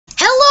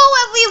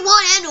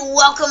everyone, and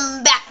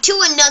welcome back to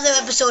another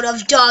episode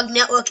of Dog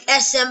Network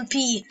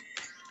SMP.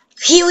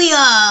 Here we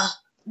are,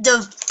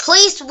 the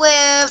place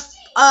where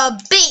our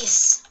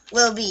base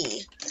will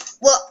be.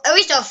 Well, at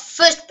least our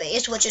first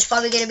base, which is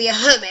probably going to be a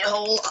hermit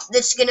hole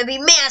that's going to be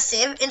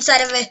massive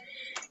inside of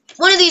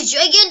one of these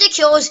gigantic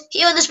hills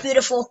here in this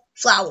beautiful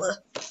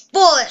flower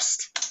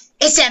forest.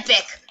 It's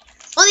epic.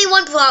 Only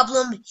one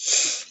problem.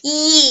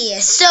 Yeah,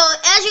 so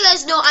as you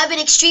guys know, I've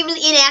been extremely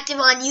inactive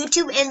on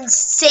YouTube, and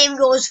same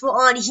goes for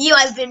on here.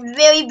 I've been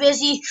very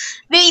busy,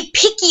 very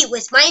picky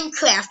with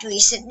Minecraft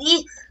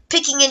recently,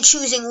 picking and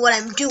choosing what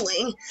I'm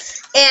doing,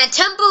 and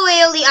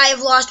temporarily I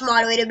have lost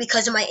moderator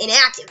because of my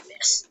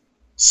inactiveness.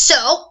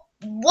 So,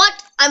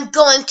 what I'm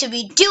going to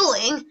be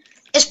doing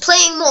is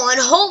playing more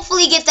and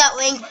hopefully get that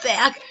rank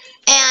back,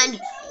 and,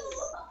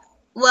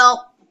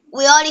 well,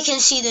 we already can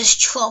see this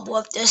trouble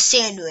if there's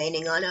sand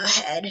raining on our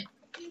head.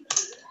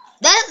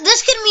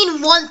 This could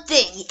mean one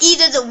thing.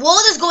 Either the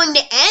world is going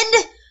to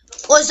end,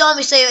 or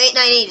Zombie Slayer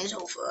 898 is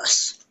over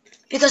us.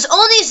 Because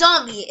only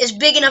Zombie is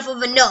big enough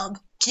of a nub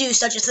to do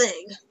such a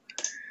thing.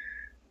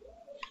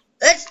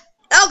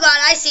 Oh god,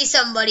 I see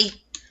somebody.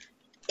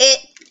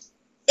 It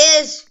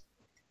is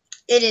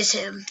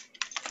him.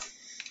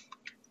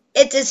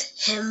 It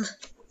is him.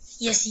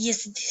 Yes,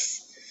 it is.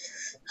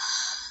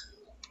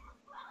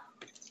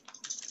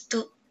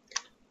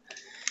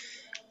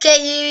 Okay,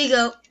 here we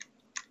go.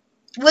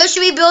 Where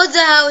should we build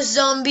the house,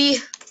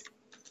 Zombie?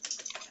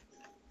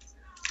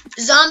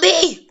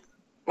 Zombie!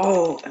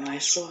 Oh, am I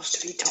supposed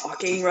to be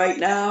talking right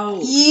now?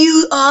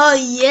 You are,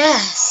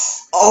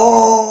 yes.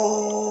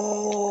 Oh,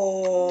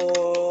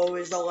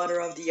 is the letter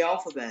of the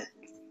alphabet.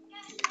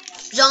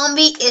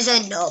 Zombie is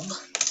a nub.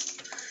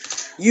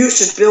 You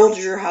should build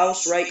your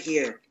house right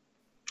here.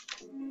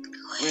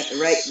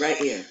 Right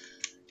here.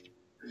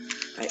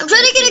 I'm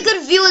trying to get a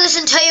good view of this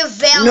entire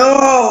valley.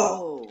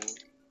 No!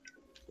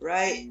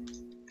 Right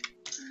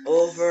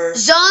over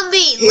Zombie,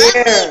 here.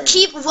 let me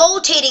keep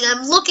rotating.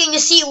 I'm looking to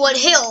see what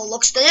hill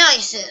looks the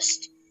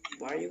nicest.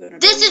 Why are you gonna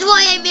This is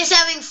why I miss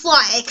having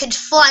fly. I could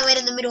fly right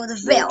in the middle of the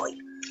valley.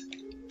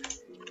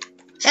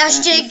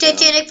 Hashtag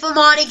Titanic for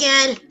mod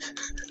again.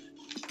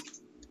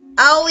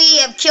 Owie,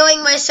 I'm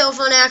killing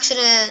myself on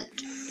accident.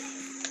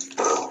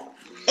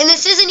 And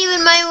this isn't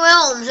even my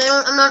realms.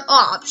 I'm not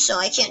op, so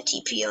I can't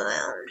TP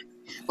around.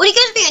 Would you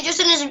guys be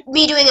interested in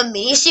me doing a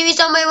mini series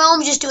on my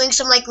realm? Just doing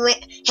some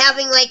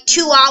having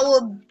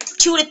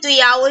 2 to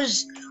 3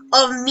 hours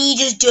of me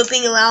just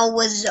derping around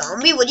with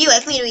Zombie. Would you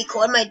like me to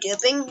record my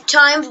derping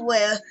times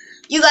where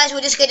you guys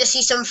would just get to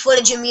see some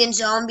footage of me and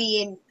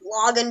Zombie and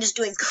Logan just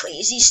doing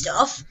crazy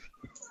stuff?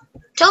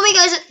 Tell me,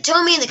 guys.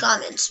 Tell me in the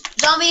comments.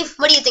 Zombie,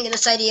 what do you think of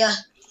this idea?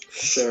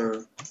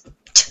 Sure.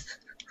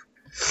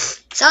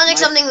 Sounds like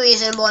something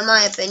reasonable in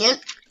my opinion.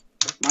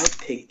 My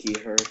pinky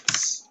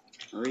hurts.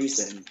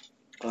 Reason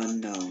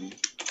unknown.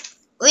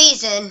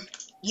 Reason,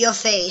 your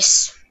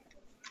face.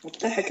 What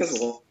the heck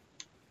is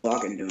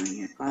Logan doing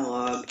here? Hi,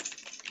 Log.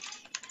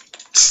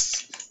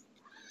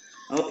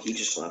 Oh, he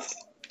just left.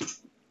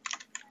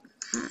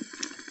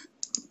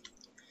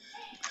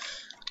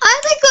 I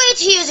think right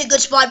here is a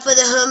good spot for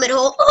the hermit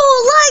hole.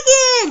 Oh,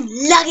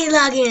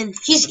 Logan!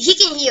 He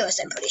can hear us,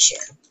 I'm pretty sure.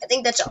 I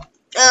think that's all.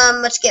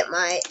 Let's get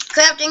my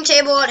crafting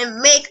table out and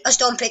make a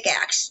stone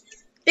pickaxe.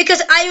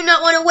 Because I do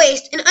not want to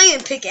waste an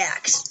iron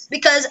pickaxe.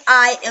 Because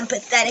I am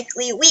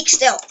pathetically weak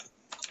still.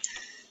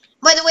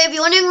 By the way, if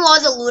you're wondering why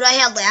the loot I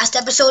had last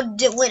episode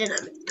didn't win, and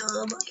I'm a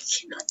dumb, I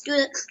cannot do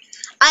it.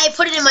 I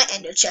put it in my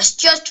ender chest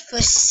just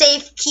for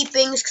safe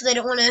keepings, because I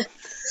don't want to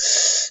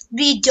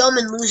be dumb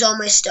and lose all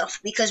my stuff.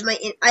 Because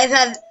I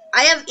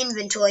have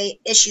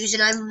inventory issues,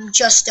 and I'm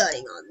just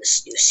starting on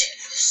this new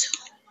series. So.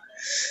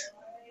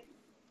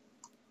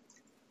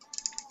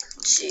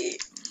 Let's see.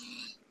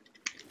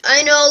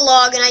 I know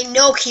log and I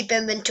know keep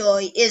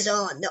inventory is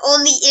on. The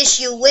only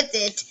issue with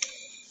it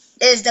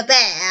is the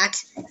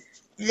fact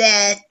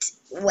that,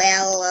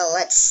 well,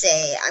 let's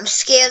say, I'm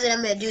scared that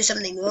I'm going to do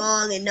something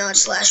wrong and not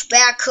slash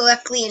back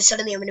correctly and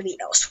suddenly I'm going to be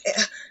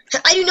elsewhere.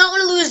 I do not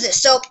want to lose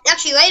this. So,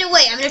 actually, right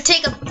away, I'm going to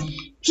take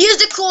here's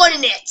the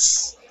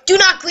coordinates. Do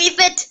not grief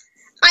it.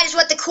 I just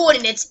want the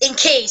coordinates in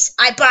case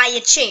I, by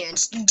a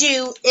chance,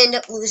 do end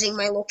up losing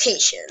my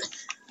location.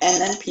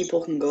 And then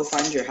people can go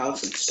find your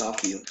house and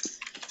stalk you.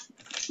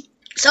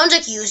 Sounds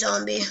like you,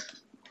 Zombie.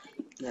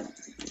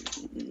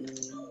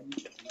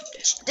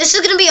 This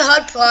is going to be a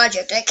hard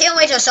project. I can't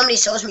wait till somebody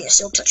sells me a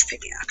Silk Touch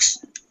pickaxe.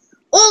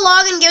 Or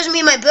Logan gives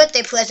me my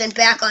birthday present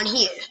back on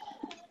here.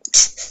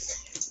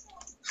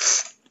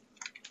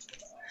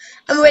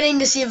 I'm waiting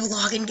to see if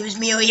Logan gives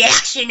me a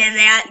reaction to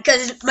that,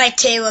 because my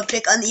Taylor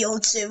pick on the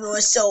old server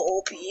was so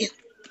OP.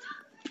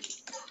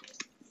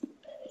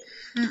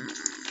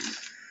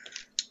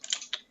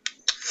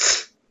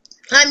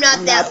 I'm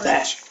not that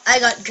rich. I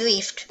got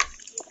griefed.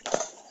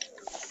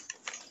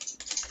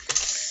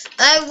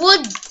 I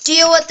would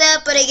deal with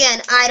that, but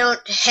again, I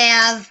don't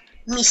have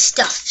me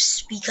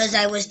stuffs because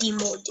I was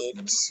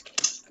demoted.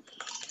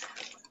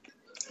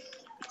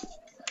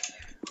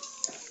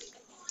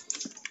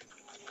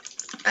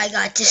 I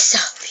got this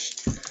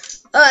zombie.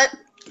 Alright.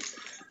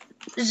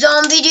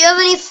 Zombie, do you have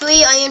any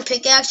free iron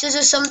pickaxes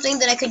or something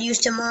that I could use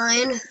to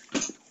mine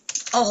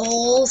a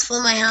hole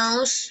for my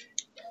house?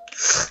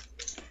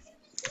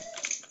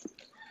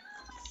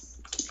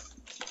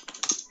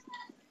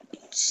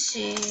 Let's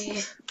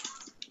see.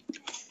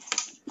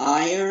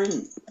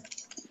 Iron.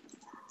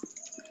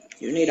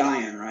 You need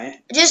iron,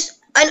 right? Just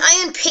an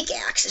iron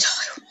pickaxe is all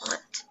I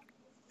want.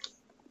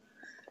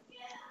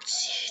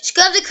 Let's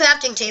grab the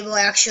crafting table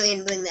actually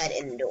and bring that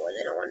indoors.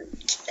 I don't want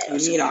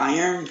that. You need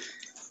iron?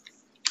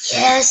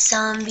 Yes,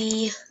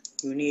 zombie.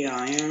 You need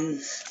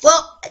iron?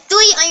 Well,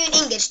 3 iron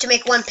ingots to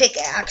make 1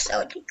 pickaxe. That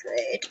would be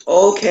great.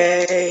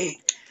 Okay.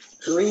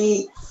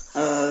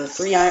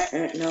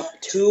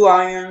 2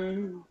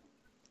 iron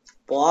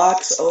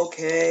blocks.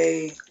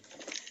 Okay.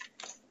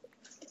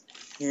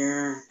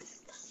 Here.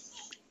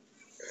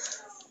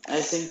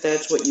 I think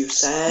that's what you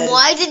said.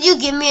 Why did you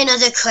give me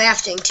another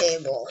crafting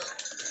table?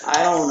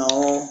 I don't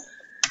know.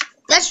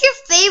 That's your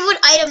favorite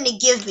item to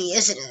give me,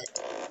 isn't it?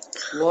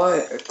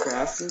 What? A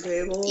crafting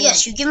table?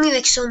 Yes, you give me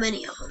like so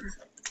many of them.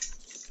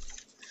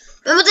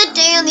 Remember the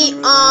day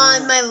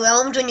on my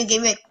realms when you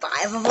gave me like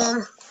 5 of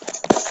them?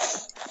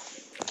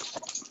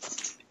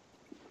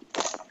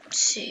 Let's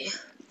see.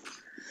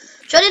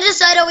 Trying to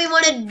decide how we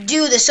want to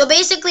do this. So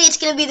basically, it's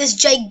going to be this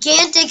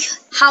gigantic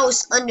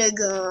house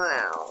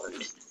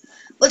underground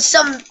with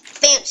some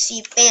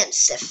fancy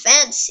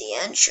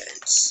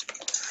entrance.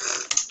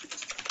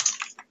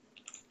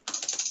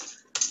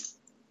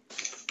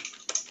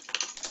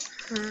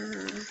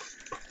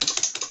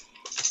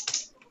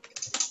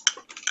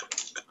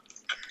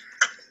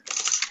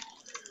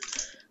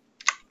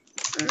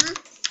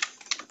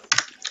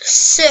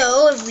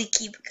 So, if we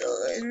keep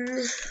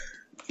going,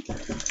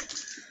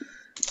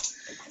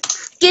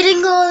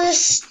 getting all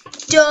this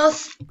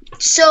stuff,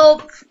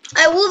 so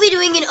I will be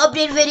doing an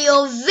update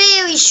video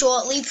very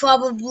shortly,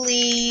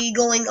 probably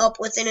going up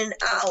within an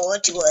hour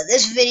to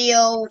this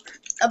video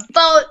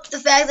about the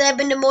fact that I've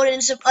been demoted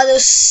and some other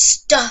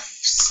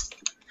stuffs.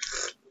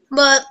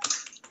 But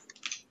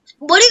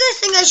what do you guys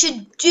think I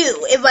should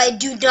do if I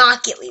do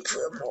not get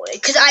re-promoted?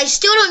 Because I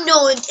still don't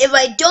know if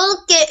I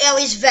don't get at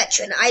least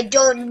veteran. I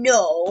don't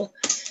know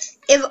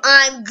if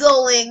I'm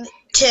going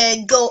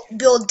to go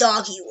build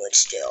Doggywood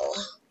still.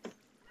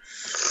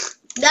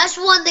 That's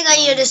one thing I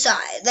need to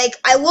decide. Like,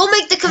 I will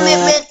make the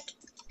commitment.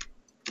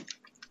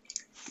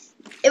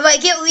 If I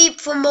get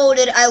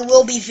re-promoted, I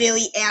will be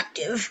very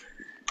active.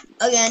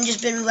 Again,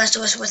 just been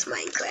restless with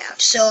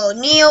Minecraft. So,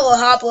 Neil or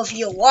Hopper, if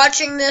you're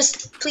watching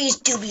this, please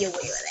do be aware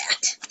of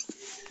that.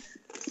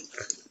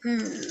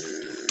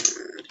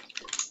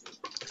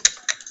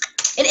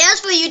 And as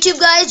for YouTube,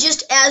 guys,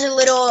 just as a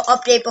little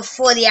update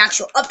before the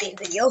actual update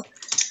video,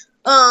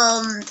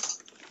 I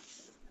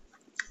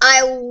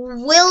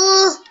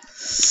will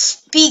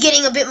be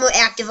getting a bit more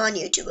active on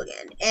YouTube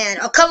again, and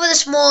I'll cover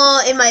this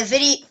more in my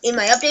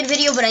update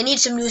video. But I need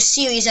some new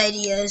series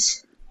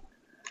ideas.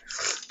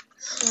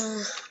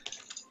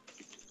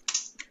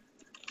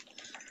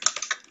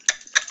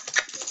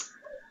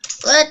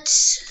 Let's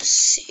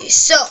see.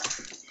 So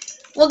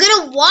we're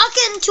gonna walk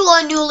into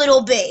our new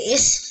little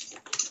base.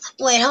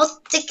 Wait, how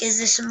thick is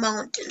this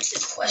mountain? Is the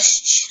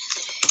question.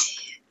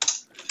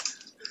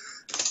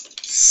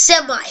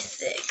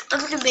 Semi-thick.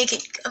 I'm gonna make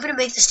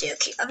the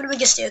staircase. I'm gonna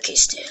make a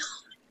staircase down.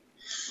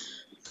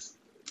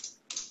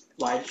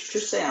 Why did you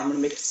just say I'm gonna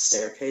make a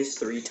staircase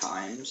 3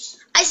 times?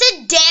 I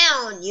said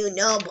down, you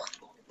nub.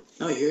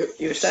 No,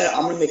 you said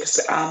I'm gonna make a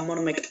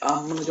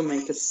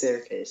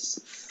staircase.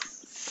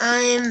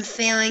 I'm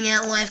failing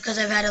at life because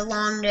I've had a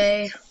long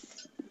day.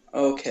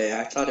 Okay,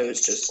 I thought it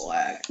was just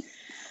lag.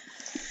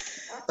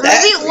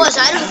 Maybe it was.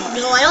 I don't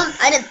know.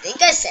 I didn't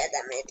think I said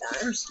that many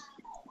times.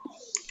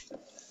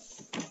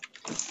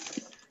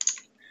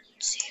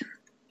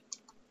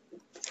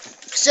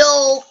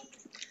 So,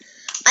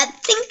 I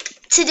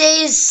think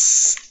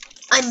today's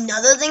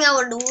another thing I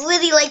would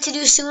really like to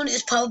do soon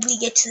is probably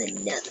get to the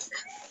nether.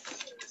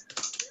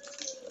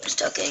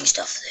 Start getting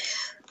stuff there.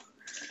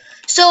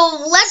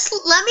 So,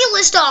 let me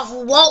list off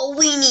what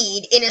we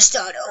need in a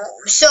starter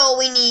home. So,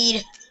 we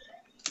need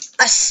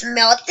a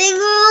smelting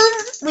room,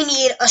 we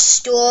need a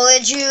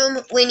storage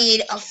room, we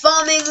need a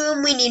farming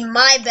room, we need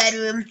my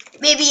bedroom,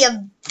 maybe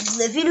a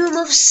living room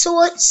of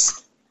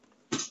sorts,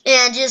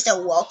 and just a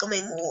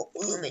welcoming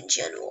room in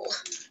general.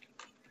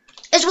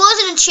 As well as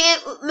an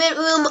enchantment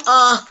room,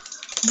 a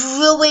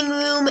brewing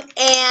room,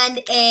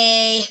 and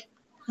a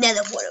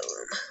nether portal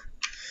room.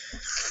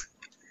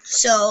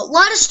 So, a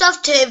lot of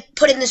stuff to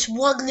put in this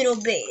one little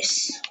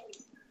base.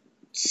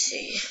 Let's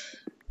see.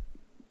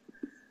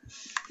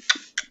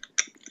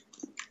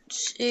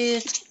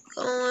 It's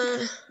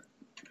going.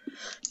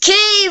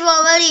 Cave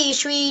already!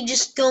 Should we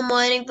just go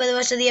mining for the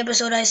rest of the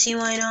episode? I see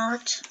why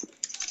not.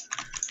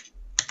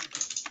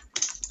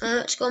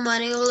 Let's go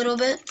mining a little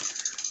bit.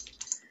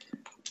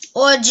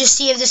 Or just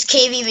see if this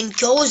cave even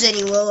goes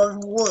anywhere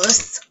of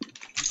worth.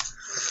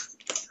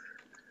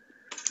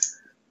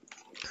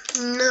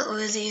 Not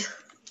worthy.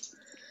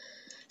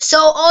 So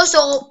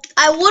also,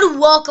 I would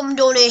welcome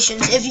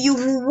donations if you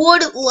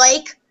would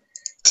like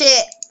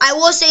I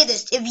will say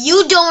this: if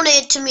you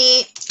donate to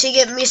me to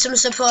give me some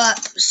support,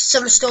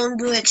 some stone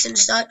bricks and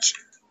such,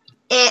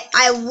 and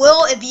I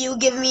will, if you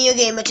give me your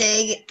gamer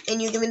tag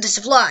and you give me the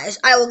supplies,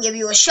 I will give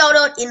you a shout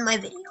out in my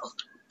video.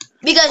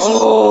 Because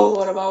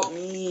what about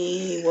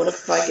me? What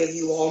if I give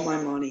you all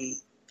my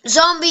money?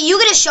 Zombie, you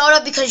get a shout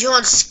out because you're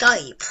on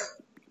Skype.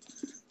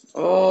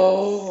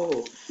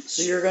 Oh,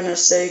 so you're gonna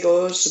say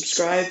go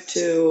subscribe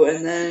to,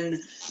 and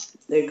then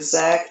the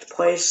exact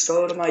place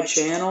go to my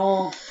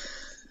channel?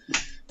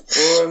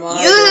 Or am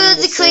I You heard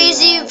going the to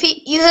crazy.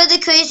 You heard the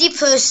crazy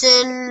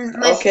person.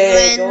 My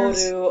okay,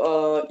 friends.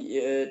 go to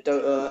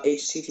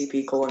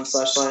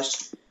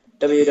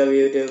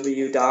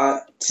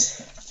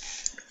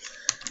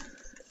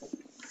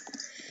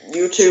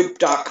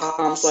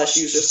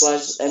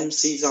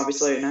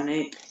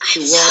to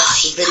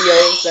watch the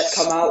videos that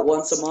come out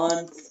once a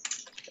month.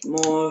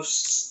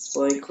 Most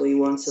likely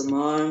once a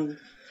month,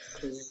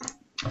 because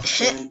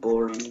I'm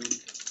boring.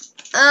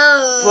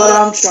 Oh. But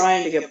I'm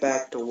trying to get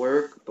back to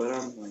work, but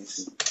I'm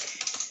lazy.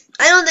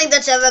 I don't think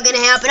that's ever gonna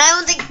happen. I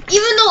don't think,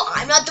 even though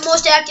I'm not the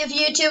most active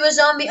YouTuber,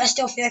 Zombie, I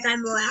still feel like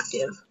I'm more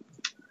active.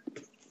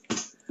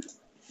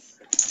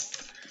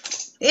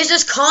 There's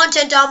just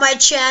content on my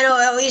channel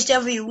at least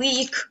every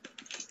week.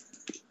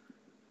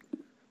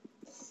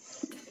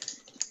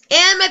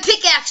 And my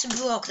pickaxe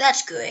broke.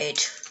 That's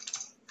great.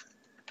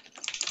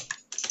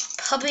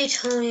 Puppy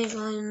Tony's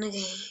running the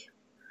game.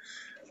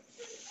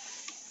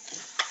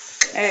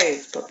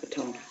 Hey, Puppy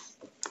Tony.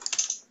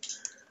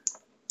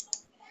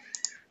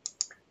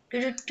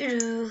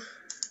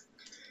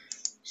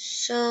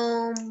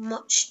 So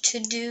much to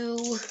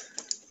do.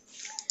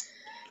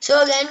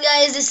 So again,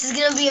 guys, this is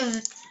gonna be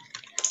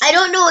I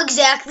don't know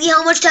exactly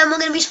how much time we're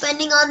gonna be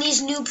spending on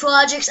these new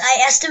projects.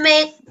 I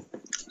estimate.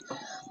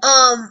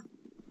 Well,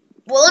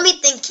 let me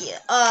think here.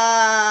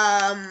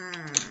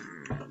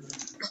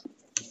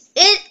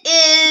 It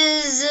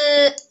is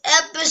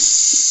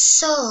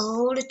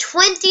episode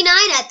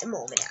 29 at the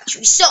moment,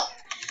 actually. So,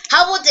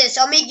 how about this?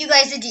 I'll make you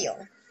guys a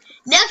deal.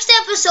 Next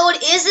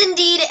episode is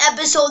indeed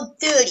episode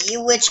 30,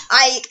 which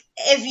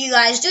if you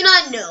guys do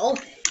not know,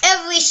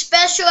 every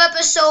special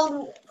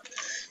episode,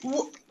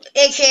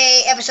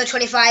 aka episode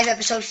 25,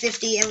 episode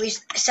 50, every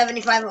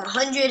 75 or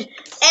 100,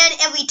 and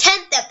every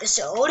 10th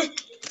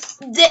episode,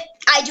 that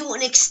I do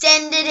an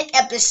extended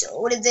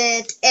episode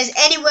that is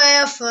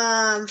anywhere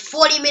from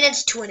 40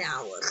 minutes to an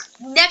hour.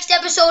 Next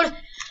episode,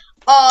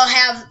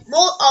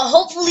 I'll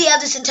hopefully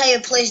have this entire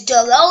place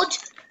dug out.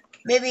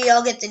 Maybe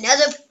I'll get the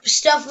nether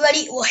stuff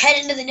ready. We'll head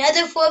into the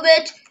nether for a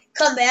bit,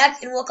 come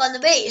back, and work on the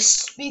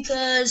base.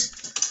 Because,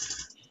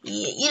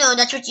 you know,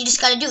 that's what you just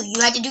gotta do. You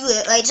had to do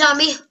it, right,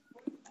 Zombie?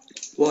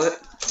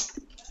 What?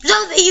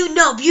 Zombie, you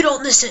know, you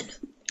don't listen.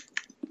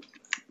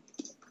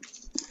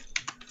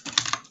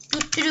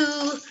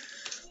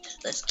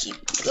 Let's keep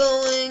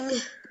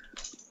going.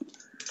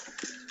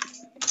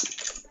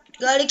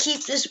 Gotta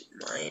keep this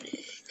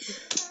mining.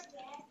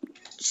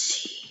 Let's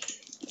see.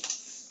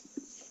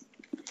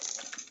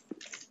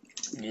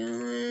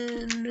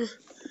 Doing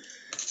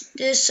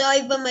this. Sorry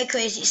about my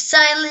crazy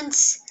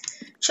silence.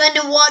 Trying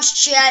to watch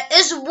chat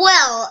as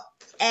well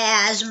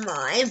as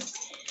mine.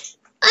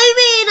 I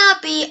may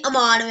not be a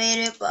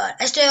moderator, but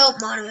I still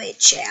moderate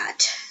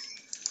chat.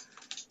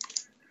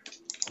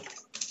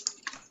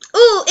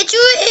 Ooh, it's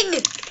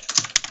ring!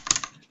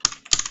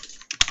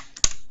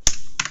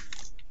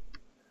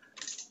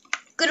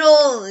 Good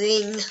old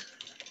ring. Let's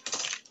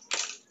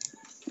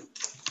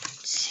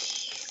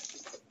see.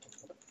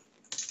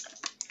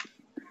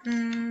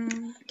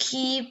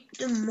 Keep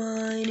the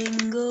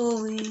mining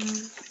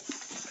going.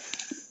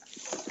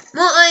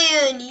 More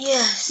iron,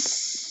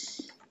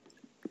 yes.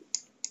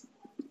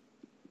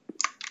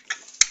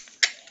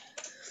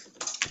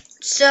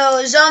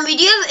 So, Zombie,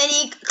 do you have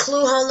any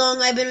clue how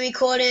long I've been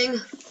recording?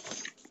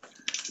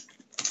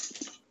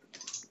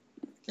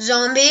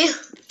 Zombie?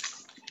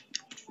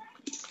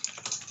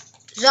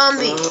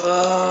 Zombie.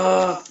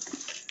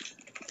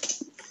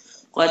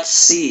 Let's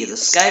see. The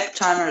Skype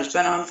timer has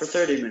been on for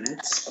 30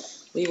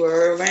 minutes. We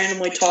were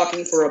randomly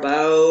talking for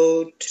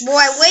about... Well,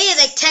 I waited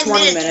like 10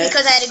 minutes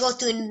because I had to go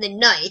through the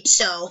night,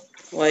 so...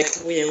 Like,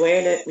 we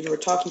waited, we were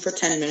talking for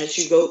 10 minutes.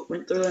 You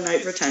went through the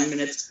night for 10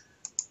 minutes.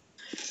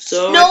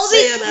 So, no,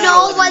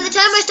 by the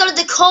time I started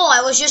the call,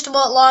 I was just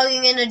about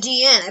logging in a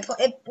DN.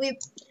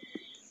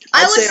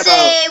 I would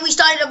say we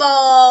started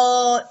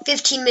about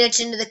 15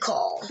 minutes into the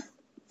call.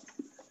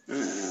 I'm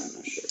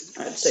not sure.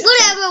 I'd say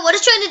whatever, we're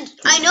just trying to...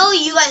 I know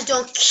you guys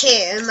don't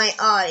care, my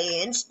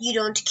audience. You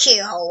don't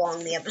care how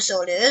long the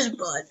episode is,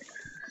 but...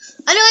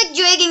 I don't like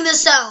dragging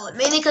this out,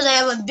 mainly because I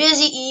have a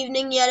busy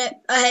evening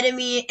yet ahead of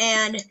me,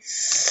 and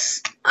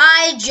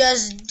I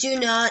just do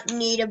not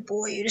need to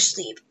bore you to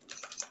sleep.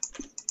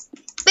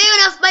 Fair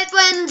enough, my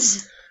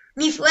friends.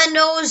 Me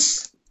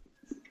friendos.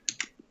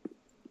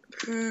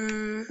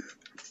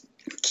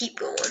 Keep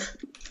going.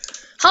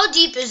 How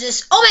deep is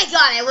this? Oh my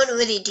god, I went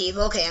really deep.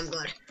 Okay, I'm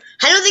good.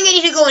 I don't think I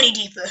need to go any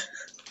deeper.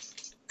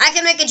 I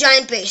can make a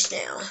giant base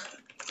now.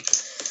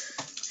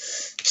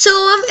 So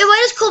if I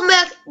just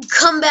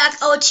come back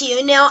out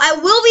here now, I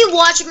will be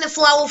watching the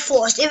flower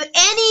forest. If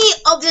any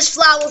of this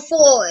flower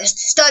forest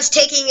starts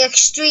taking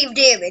extreme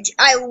damage,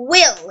 I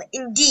will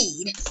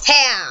indeed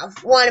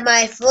have one of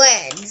my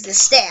friends, the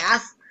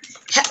staff,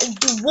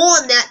 to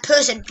warn that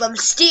person from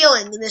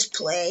stealing this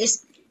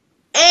place,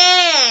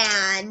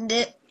 and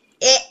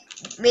it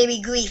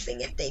maybe griefing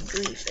if they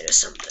grief it or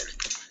something.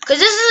 Because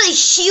this is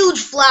a huge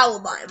flower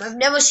biome. I've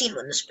never seen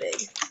one this big.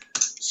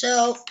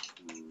 So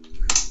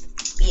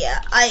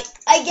yeah, I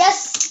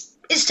guess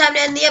it's time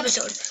to end the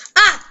episode.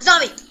 Ah,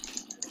 zombie!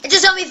 It's a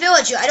zombie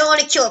villager. I don't want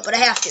to kill it, but I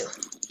have to.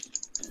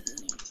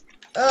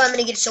 Oh, I'm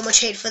gonna get so much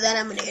hate for that.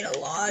 I'm gonna get a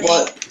lot of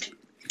hate.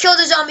 Kill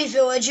the zombie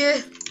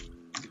villager.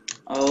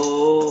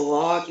 Oh,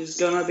 Locke is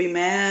gonna be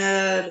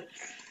mad.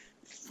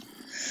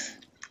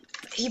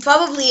 He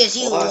probably is.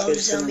 He Locke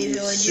loves zombie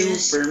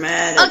villagers. Super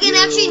mad at Okay, you.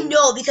 actually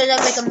no, because I'm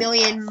like a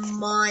million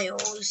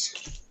miles.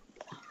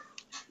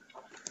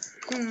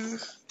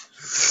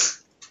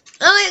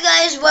 Alright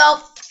guys, well,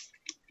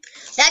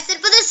 that's it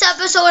for this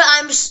episode.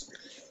 I'm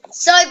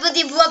sorry for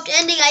the abrupt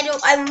ending.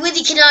 I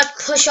really cannot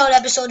push out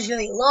episodes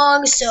very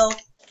long, so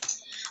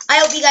I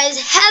hope you guys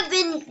have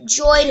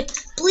enjoyed.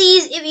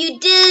 Please, if you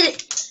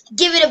did,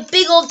 give it a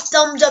big old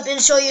thumbs up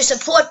and show your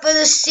support for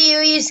this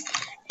series.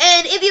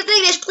 And if you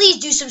finished, please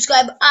do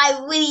subscribe.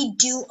 I really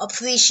do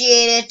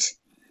appreciate it.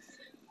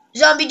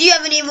 Zombie, do you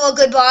have any more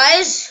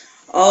goodbyes?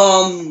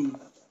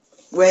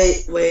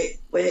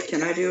 Wait.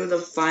 Can I do the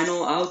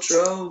final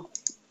outro?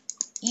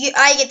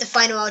 I get the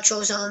final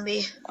outro,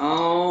 Zombie.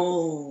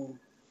 Oh.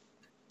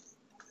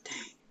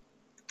 Dang.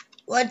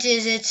 What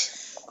is it?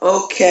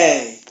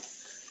 Okay.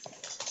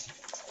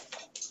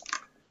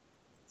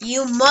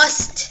 You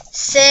must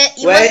say...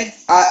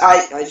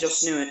 I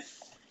just knew it.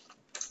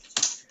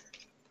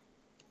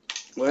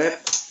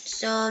 What?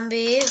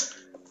 Zombie.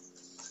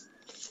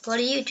 What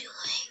are you doing?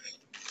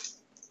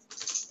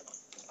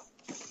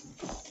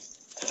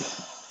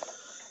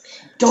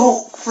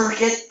 Don't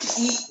forget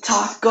to eat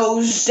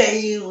tacos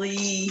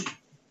daily.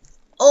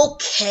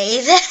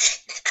 Okay, then.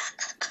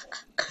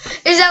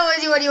 Is that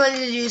what you wanted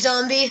to do,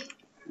 Zombie?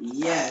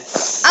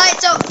 Yes.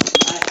 Alright, so...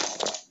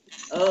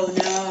 Oh,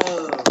 no.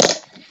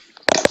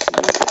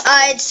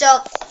 Alright,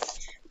 so...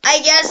 I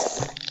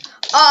guess...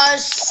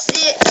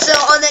 so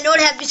on that note,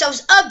 have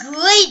yourselves a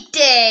great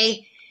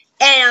day.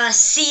 And I'll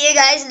see you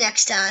guys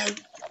next time.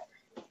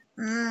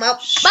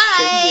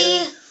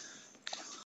 Bye.